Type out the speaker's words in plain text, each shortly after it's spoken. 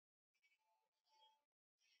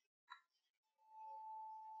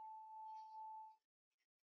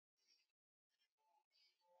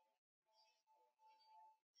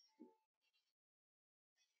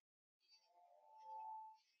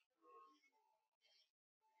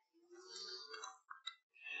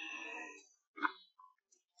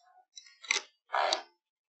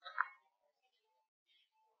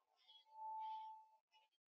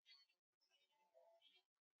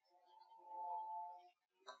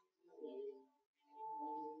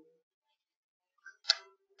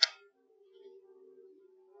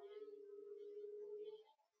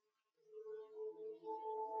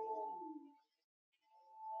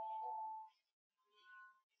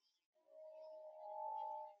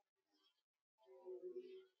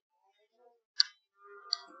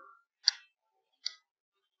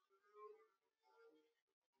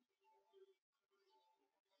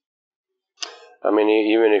I mean,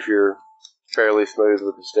 even if you're fairly smooth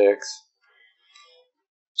with the sticks,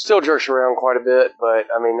 still jerks around quite a bit, but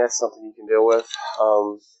I mean, that's something you can deal with.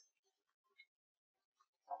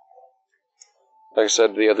 Like I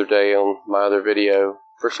said the other day on my other video,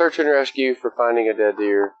 for search and rescue, for finding a dead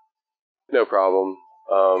deer, no problem.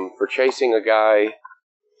 For chasing a guy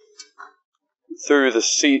through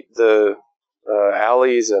the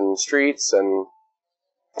alleys and streets and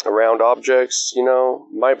around objects, you know,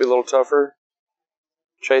 might be a little tougher.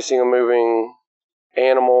 Chasing a moving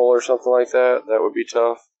animal or something like that, that would be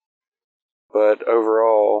tough. But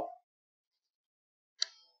overall,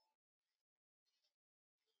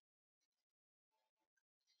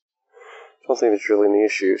 I don't think that's really any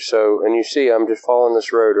issue. So, and you see, I'm just following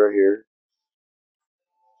this road right here.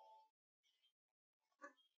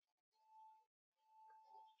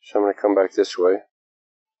 So I'm going to come back this way.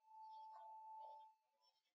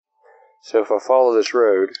 So if I follow this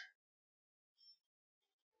road,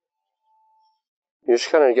 you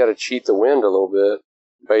just kind of got to cheat the wind a little bit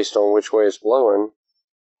based on which way it's blowing.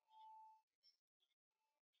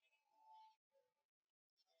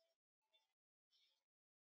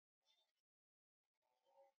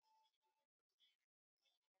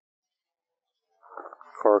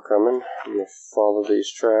 Car coming. I'm going to follow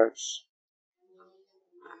these tracks.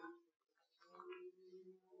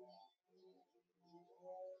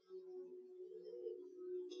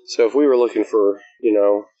 So if we were looking for, you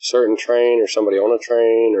know, certain train or somebody on a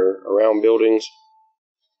train or around buildings,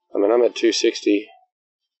 I mean, I'm at 260.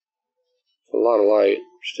 It's a lot of light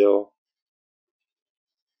still.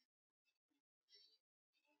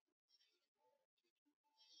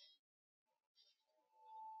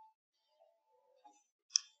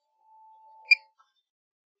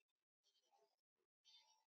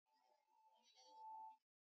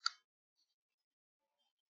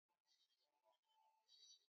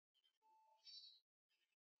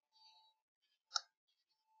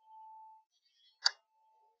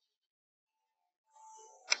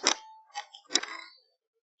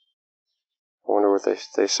 I wonder what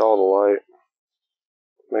they saw the light.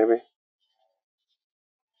 Maybe.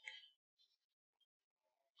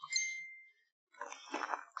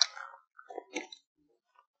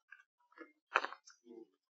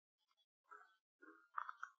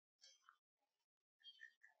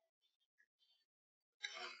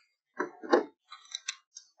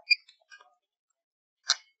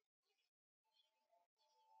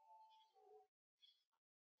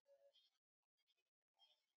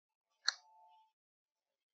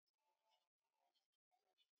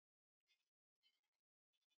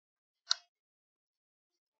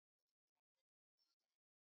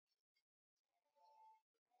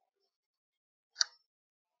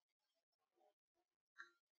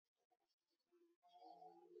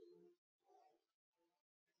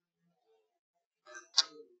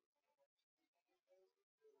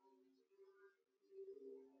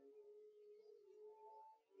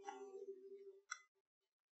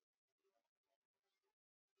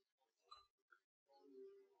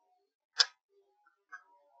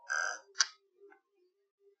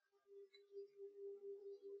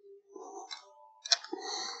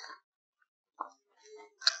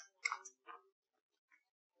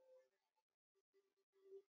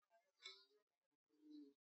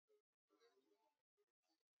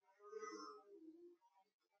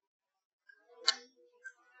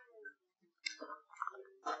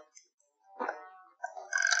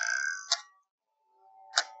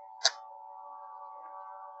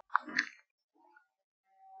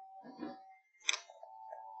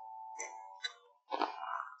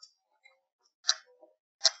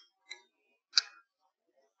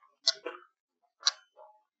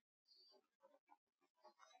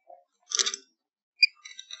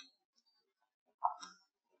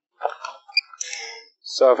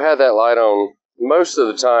 So I've had that light on most of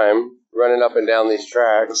the time, running up and down these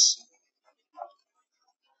tracks.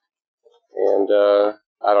 And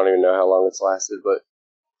I don't even know how long it's lasted, but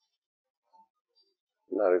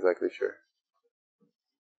I'm not exactly sure.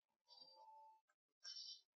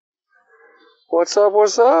 What's up?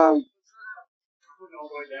 What's up?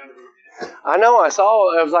 I know. I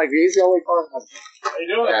saw. I was like, he's the only car. How you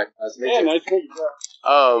doing? Yeah, nice to meet you. Nice to meet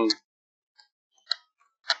you.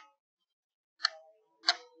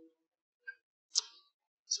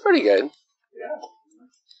 It's pretty good. Yeah.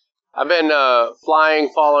 I've been flying,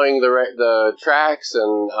 following the tracks,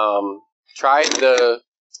 and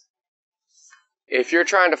if you're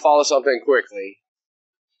trying to follow something quickly,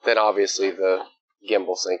 then obviously the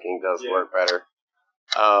gimbal syncing does work better.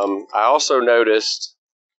 I also noticed,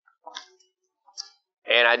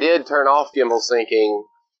 and I did turn off gimbal syncing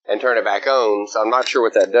and turn it back on, so I'm not sure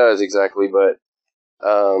what that does exactly, but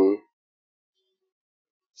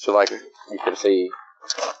So like you can see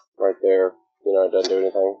right there, it doesn't do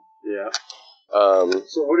anything. Yeah.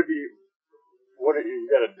 So what if you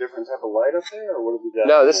got a different type of light up there, or what have you got?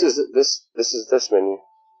 No, this is this menu.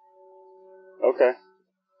 Okay.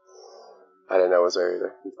 I didn't know it was there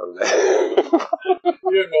either.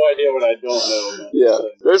 You have no idea what I don't know about. Yeah,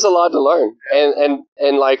 there's a lot to learn,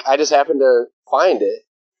 and like I just happened to find it,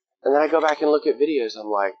 and then I go back and look at videos. I'm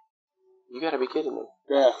like, you got to be kidding me.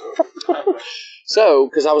 Yeah. So,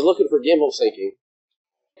 because I was looking for gimbal syncing,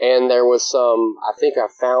 and there was some, I think I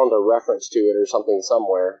found a reference to it or something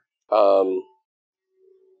somewhere, and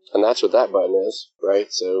that's what that button is,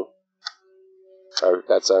 right? So,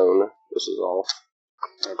 that's on. This is all.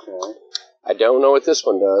 Okay. I don't know what this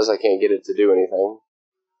one does. I can't get it to do anything.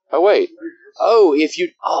 Oh, wait. Oh,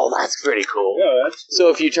 that's pretty cool. Yeah, that's cool. So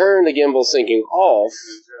if you turn the gimbal syncing off,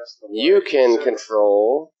 you can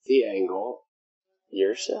control the angle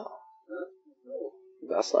yourself.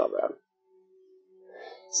 That's not bad.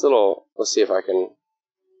 It's a little, let's see if I can,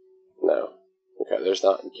 no. Okay, there's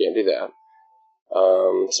not, you can't do that.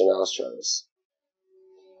 So now let's try this.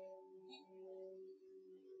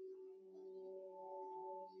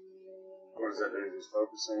 What does that do? Just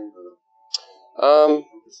focusing?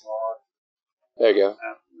 Focus lock? There you go.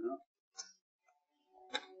 No.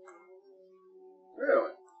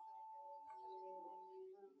 Really?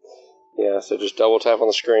 Yeah, so just double tap on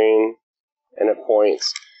the screen, and it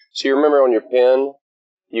points. So you remember on your pen,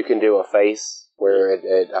 you can do a face, where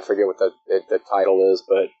I forget what the title is,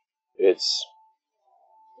 but it's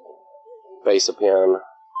face a pen.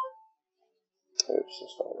 Oops,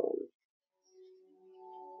 that's not what I want.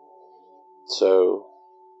 So,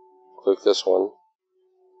 click this one,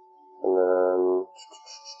 and then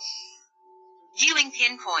Viewing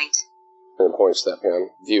pinpoint. it points to that pen.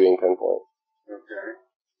 Viewing pinpoint. Okay.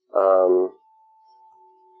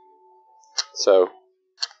 So,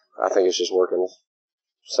 I think it's just working.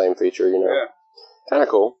 Same feature, Yeah. Kind of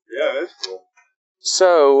cool. Yeah, that's cool.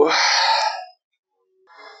 So,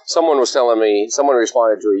 someone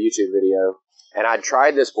responded to a YouTube video, and I'd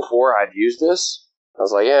tried this before, I'd used this. I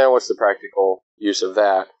was like, yeah, what's the practical use of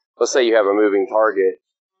that? Let's say you have a moving target.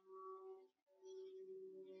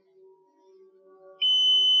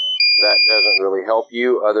 That doesn't really help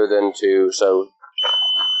you other than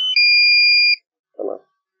come on.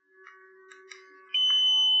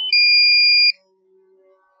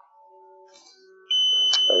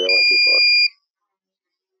 Maybe I went too far.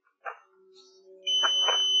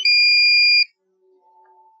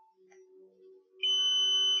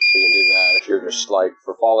 So you can do that if you're just like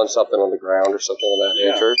for falling something on the ground or something of that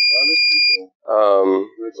nature. Well, that's pretty cool.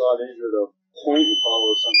 It's a lot easier to point and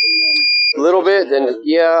follow something than A little bit, then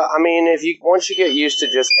yeah. I mean, once you get used to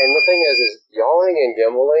and the thing is yawing and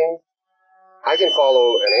gimbaling, I can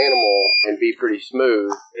follow an animal and be pretty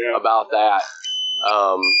smooth about that.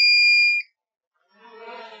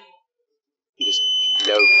 Just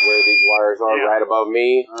note where these wires are right above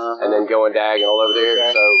me, and then going diagonal over there.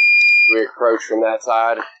 Okay. So we approach from that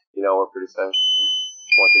side. We're pretty safe.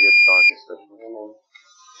 Once it gets dark, especially.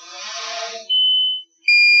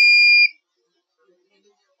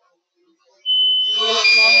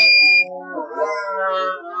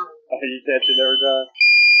 You catch it every time?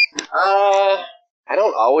 I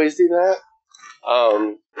don't always do that.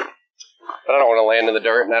 But I don't want to land in the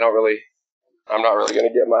dirt, and I'm not really going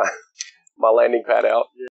to get my landing pad out.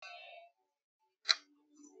 Yeah.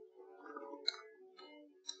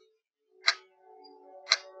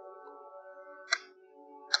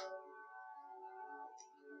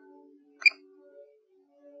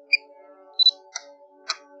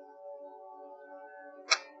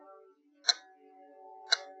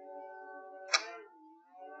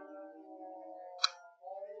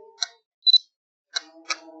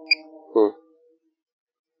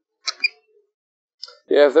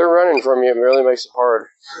 Yeah, if they're running from you, it really makes it hard.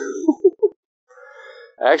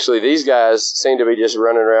 Actually, these guys seem to be just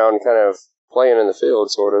running around kind of playing in the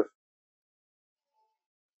field, sort of.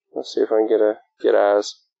 Let's see if I can get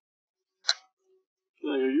eyes.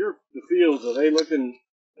 The fields, are they looking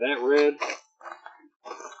that red?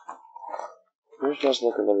 Yours does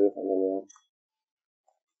look a little different than that.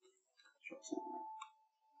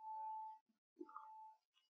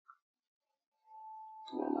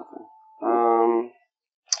 Yeah, nothing.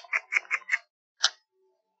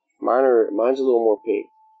 Mine's a little more pink.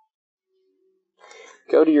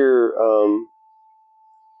 Go to your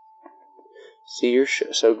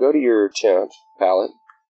so go to your tint palette.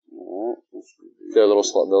 The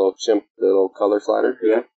little color slider.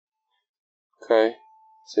 Yeah. Okay.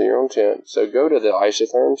 So you're on tint. So go to the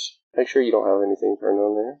isotherms. Make sure you don't have anything turned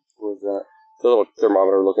on there. Where's that? The little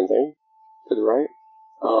thermometer looking thing. To the right.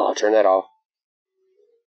 Oh, turn that off.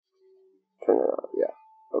 Turn it off, yeah.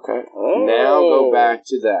 Okay. Oh. Now go back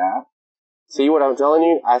to that. See what I'm telling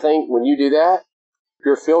you? I think when you do that,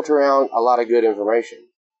 you're filtering out a lot of good information.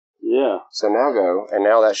 Yeah. So now go, and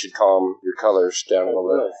now that should calm your colors down a little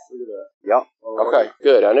bit. Look at that. Yep. Okay,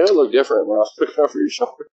 good. I knew it looked different when I was looking over your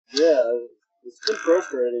shoulder. Yeah, it's been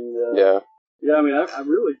frustrating. Yeah. Yeah, I mean, I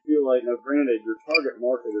really feel like, now granted, your target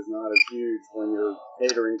market is not as huge when you're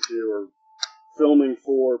catering to or filming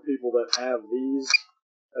for people that have these,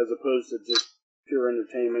 as opposed to just pure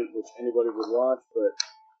entertainment, which anybody would watch, but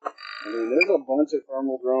I mean, there's a bunch of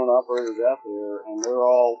thermal drone operators out there, and they're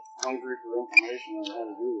all hungry for information on how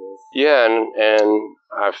to do this. Yeah, and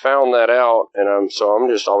I found that out, and I'm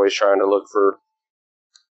just always trying to look for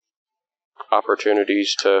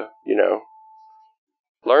opportunities to,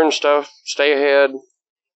 learn stuff, stay ahead,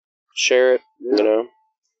 share it, Yeah.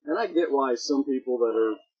 And I get why some people that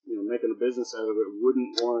are, making a business out of it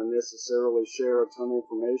wouldn't want to necessarily share a ton of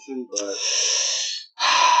information, but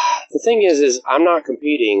the thing is I'm not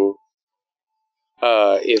competing.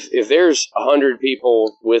 If there's 100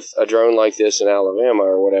 people with a drone like this in Alabama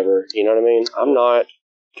or whatever, you know what I mean? I'm not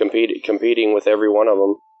competing with every one of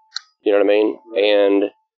them. You know what I mean? Right.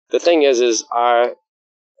 And the thing is I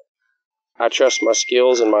trust my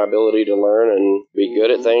skills and my ability to learn and be good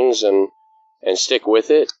at things and stick with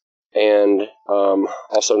it, and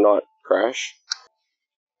also not crash.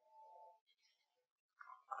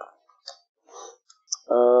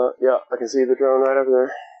 Yeah, I can see the drone right over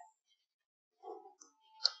there.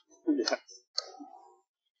 yeah.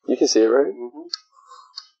 You can see it, right? Mm-hmm.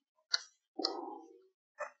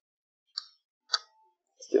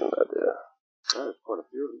 Let's get an idea. There's quite a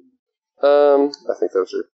few of them. I think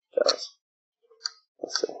those are cows.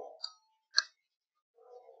 Let's see.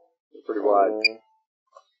 They're pretty wide.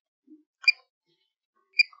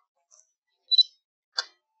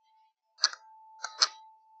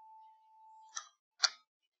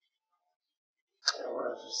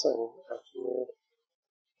 Where is this thing?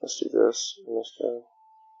 Let's do this and this guy.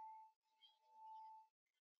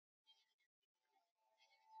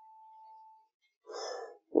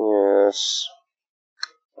 Yes.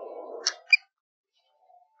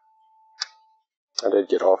 I did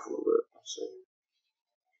get off a little bit. Let's see.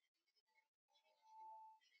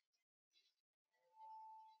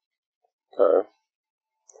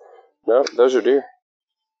 No, those are deer.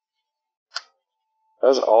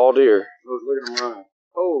 That's all deer. Look at them run.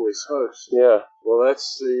 Holy smokes. Yeah. Well,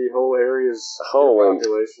 that's the whole area's Holy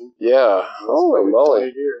population. Yeah. That's Holy moly.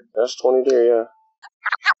 20 deer. That's 20 deer, yeah.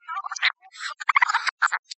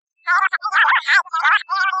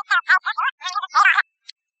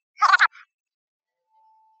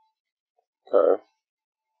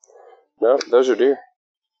 No, those are deer.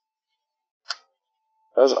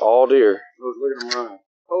 That's all deer. Look at them run.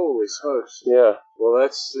 Holy smokes. Yeah. Well,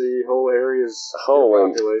 that's the whole area's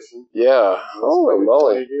population. Yeah. That's Holy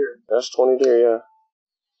moly. 20 deer. That's 20 deer, yeah.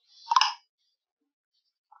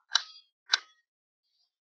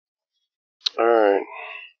 Alright.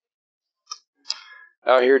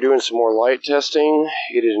 Out here doing some more light testing.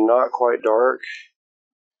 It is not quite dark.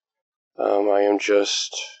 I am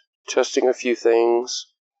just testing a few things.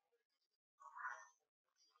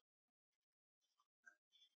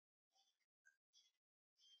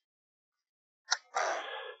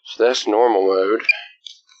 So that's normal mode.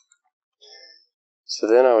 So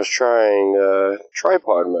then I was trying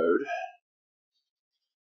tripod mode.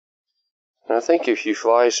 And I think if you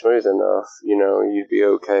fly smooth enough, you'd be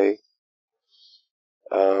okay.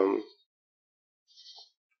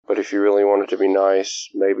 But if you really want it to be nice,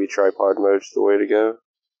 maybe tripod mode's the way to go.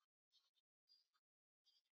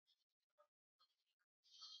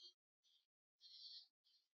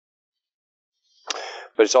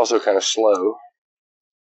 But it's also kind of slow.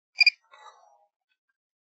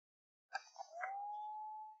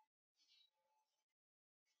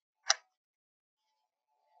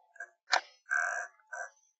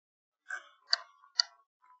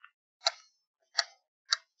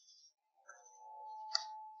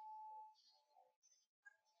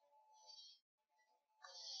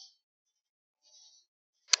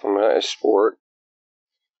 And that is sport.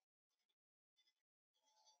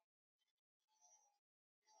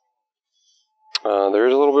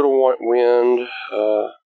 There's a little bit of wind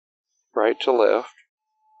right to left.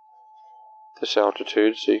 This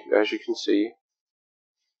altitude, so as you can see.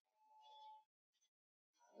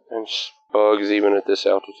 And bugs even at this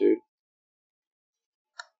altitude.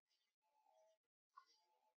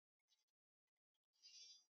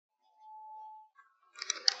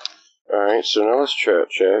 Alright, so now let's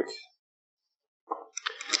check.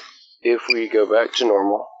 if we go back to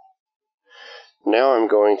normal, now I'm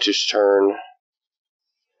going to turn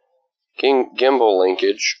gimbal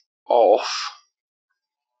linkage off,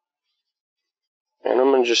 and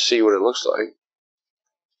I'm going to just see what it looks like.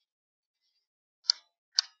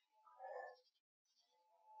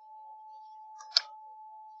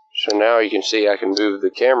 So now you can see I can move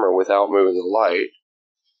the camera without moving the light.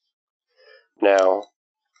 Now,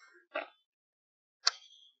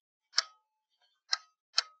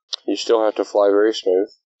 you still have to fly very smooth.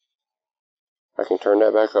 I can turn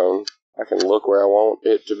that back on. I can look where I want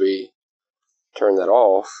it to be. Turn that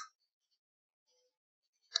off.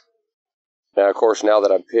 Now, of course, now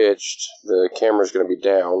that I'm pitched, the camera's going to be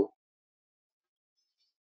down.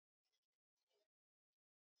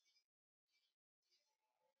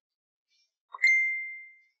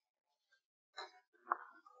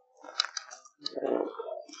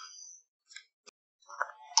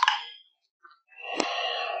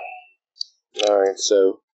 Alright,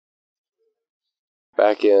 so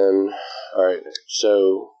back in. Alright,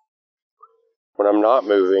 so when I'm not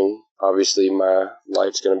moving, obviously my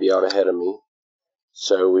light's going to be out ahead of me.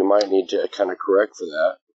 So we might need to kind of correct for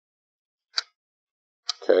that.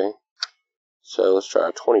 Okay, so let's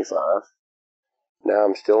try 25. Now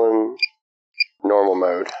I'm still in normal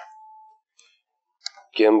mode.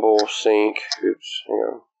 Gimbal sync. Oops, hang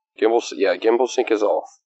on. Gimbal sync is off.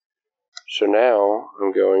 So now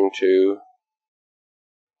I'm going 20.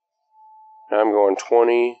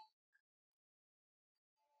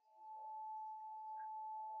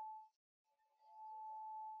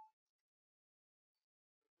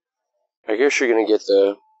 I guess you're going to get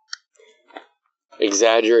the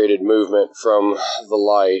exaggerated movement from the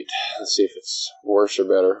light. Let's see if it's worse or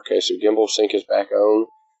better. Okay, so gimbal sync is back on.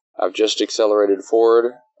 I've just accelerated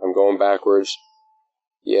forward. I'm going backwards.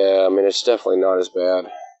 Yeah, I mean, it's definitely not as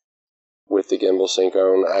bad with the gimbal sync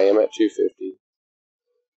on. I am at 250.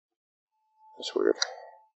 That's weird.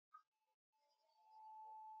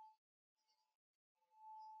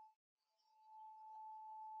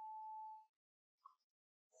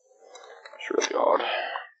 It's really odd.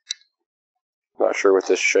 Not sure what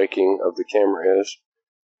this shaking of the camera is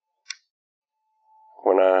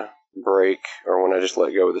when I brake or when I just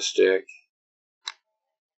let go of the stick.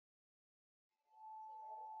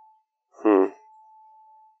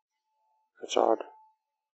 That's odd.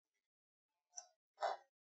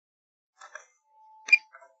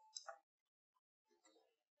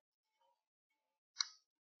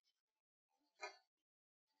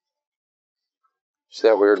 See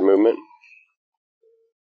that weird movement?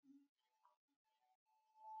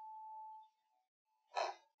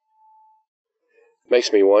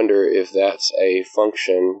 Makes me wonder if that's a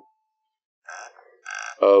function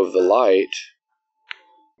of the light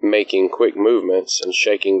making quick movements and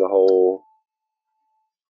shaking the whole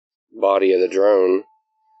body of the drone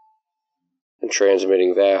and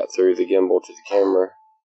transmitting that through the gimbal to the camera.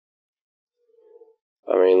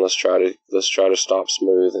 I mean, let's try to stop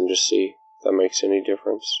smooth and just see if that makes any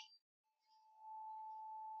difference.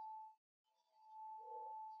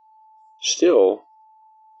 Still,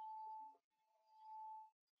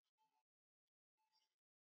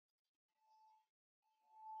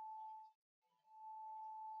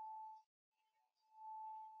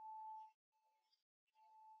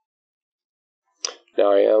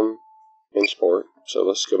 now I am in sport, so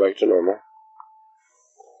let's go back to normal.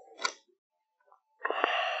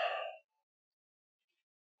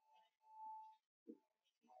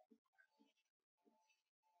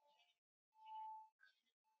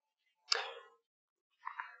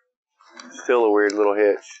 Still a weird little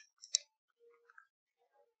hitch.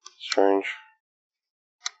 Strange.